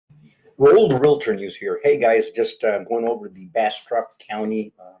Roald Realtor News here. Hey guys, just going over the Bastrop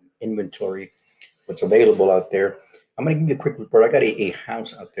County inventory, what's available out there. I'm going to give you a quick report. I got a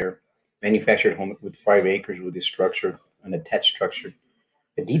house out there, manufactured home with 5 acres with a structure, an attached structure,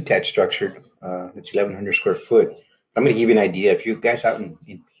 a detached structure that's 1,100 square foot. I'm going to give you an idea. If you guys out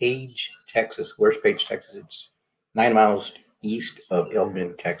in Page, Texas, where's Page, Texas? It's 9 miles east of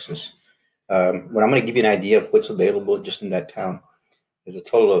Elgin, Texas. But I'm going to give you an idea of what's available just in that town. There's a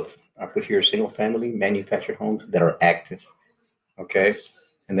total of, I put here, single family manufactured homes that are active, okay,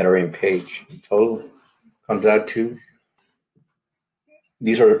 and that are in Page. The total comes out to,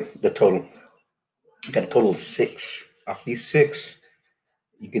 these are the total. I got a total of 6. Of these 6,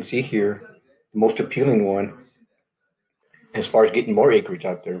 you can see here, the most appealing one, as far as getting more acreage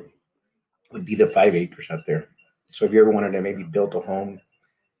out there, would be the 5 acres out there. So if you ever wanted to maybe build a home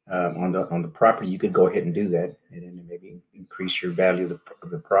on the property, you could go ahead and do that, and then maybe increase your value of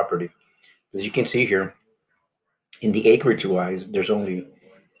the property. As you can see here, in the acreage wise, there's only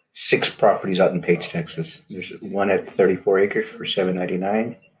 6 properties out in Page, Texas. There's one at 34 acres for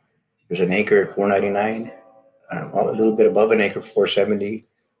 $799. There's an acre at $499, a little bit above an acre, $470,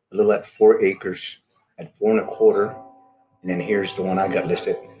 a little at 4 acres at $425, and then here's the one I got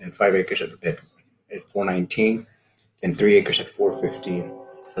listed at 5 acres at $419, and 3 acres at $415.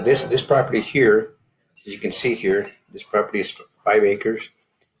 So this property here, as you can see here, this property is 5 acres.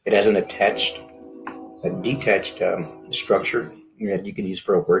 It has a detached structure that you can use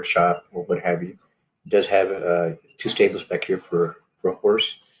for a workshop or what have you. It does have 2 stables back here for a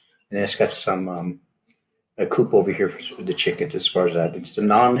horse, and then it's got some a coop over here for the chickens. As far as that, it's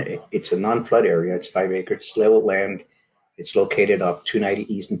a non-flood area. It's 5 acres, it's level land. It's located off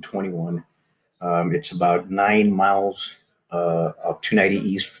 290 East and 21. It's about 9 miles of 290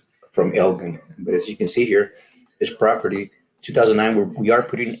 East from Elgin. But as you can see here, this property, 2009, we are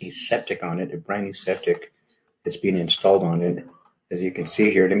putting a septic on it, a brand new septic that's being installed on it. As you can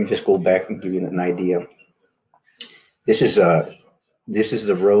see here, let me just go back and give you an idea. This is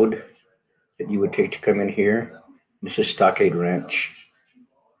the road that you would take to come in here. This is Stockade Ranch.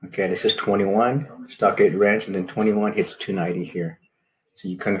 Okay, this is 21, Stockade Ranch, and then 21 hits 290 here. So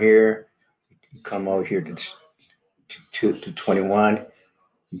you come here, you come over here to 21,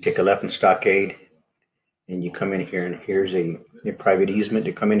 you take a left in Stockade, and you come in here, and here's a private easement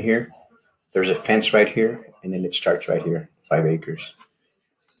to come in here. There's a fence right here, and then it starts right here, 5 acres.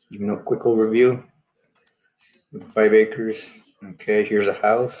 Even a quick overview with the 5 acres. Okay, here's a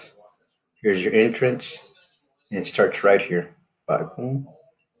house. Here's your entrance, and it starts right here. Boom.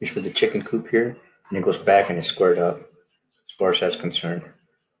 Here's for the chicken coop here, and it goes back and it's squared up as far as that's concerned.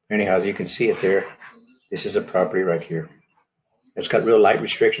 Anyhow, as you can see it there, this is a property right here. It's got real light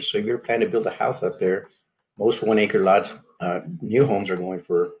restrictions, so if you're planning to build a house out there, most 1 acre lots, new homes are going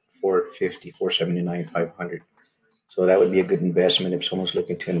for $450, $479, $500. So that would be a good investment if someone's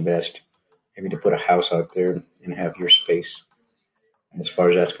looking to invest, maybe to put a house out there and have your space as far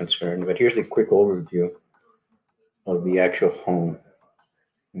as that's concerned. But here's the quick overview of the actual home.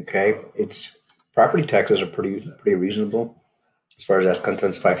 Okay, its property taxes are pretty reasonable as far as that's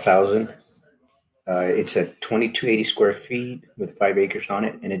concerned. It's $5,000. It's at 2,280 square feet with 5 acres on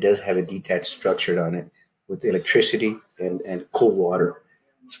it, and it does have a detached structure on it with electricity and cool water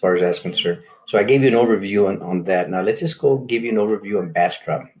as far as that's concerned. So I gave you an overview on that. Now let's just go give you an overview on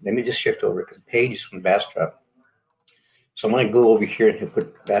Bastrop. Let me just shift over because Page is from Bastrop. So I'm going to go over here and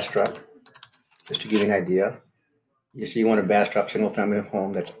put Bastrop just to give you an idea. You see, you want a Bastrop single-family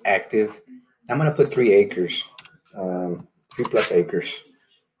home that's active. I'm going to put 3 acres, 3+ acres.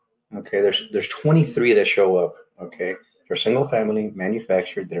 Okay, there's 23 that show up. Okay, they're single-family,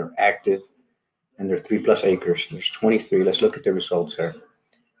 manufactured, they're active, and they're 3+ acres. There's 23. Let's look at the results there.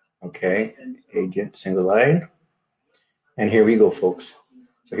 Okay, agent, single line, and here we go, folks.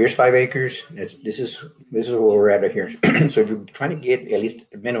 So here's 5 acres. This is where we're at right here. So if you're trying to get at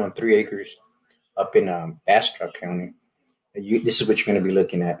least the minimum 3 acres up in Bastrop County, this is what you're going to be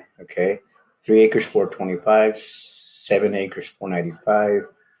looking at. Okay, 3 acres, $425, 7 acres, $495,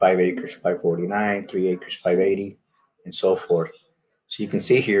 5 acres, $549, 3 acres, $580, and so forth. So you can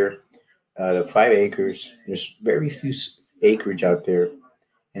see here, the 5 acres. There's very few acreage out there,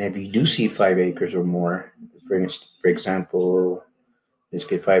 and if you do see 5 acres or more, for example, let's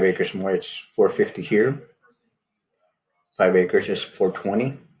get 5 acres more. It's $450 here. 5 acres is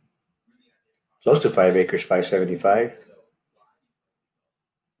 $420. Close to 5 acres, $575.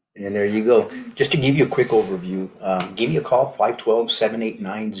 And there you go. Just to give you a quick overview, give me a call,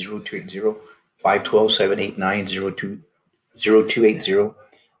 512-789-0280, 512-789-0280.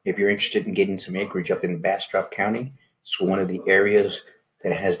 If you're interested in getting some acreage up in Bastrop County, it's one of the areas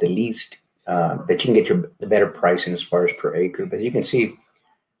that has the least, that you can get the better pricing as far as per acre. But you can see,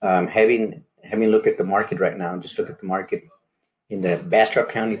 having a look at the market right now, just look at the market in the Bastrop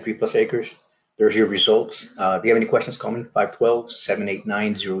County, 3+ acres. There's your results. If you have any questions, call me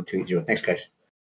 512-789-0280. Thanks, guys.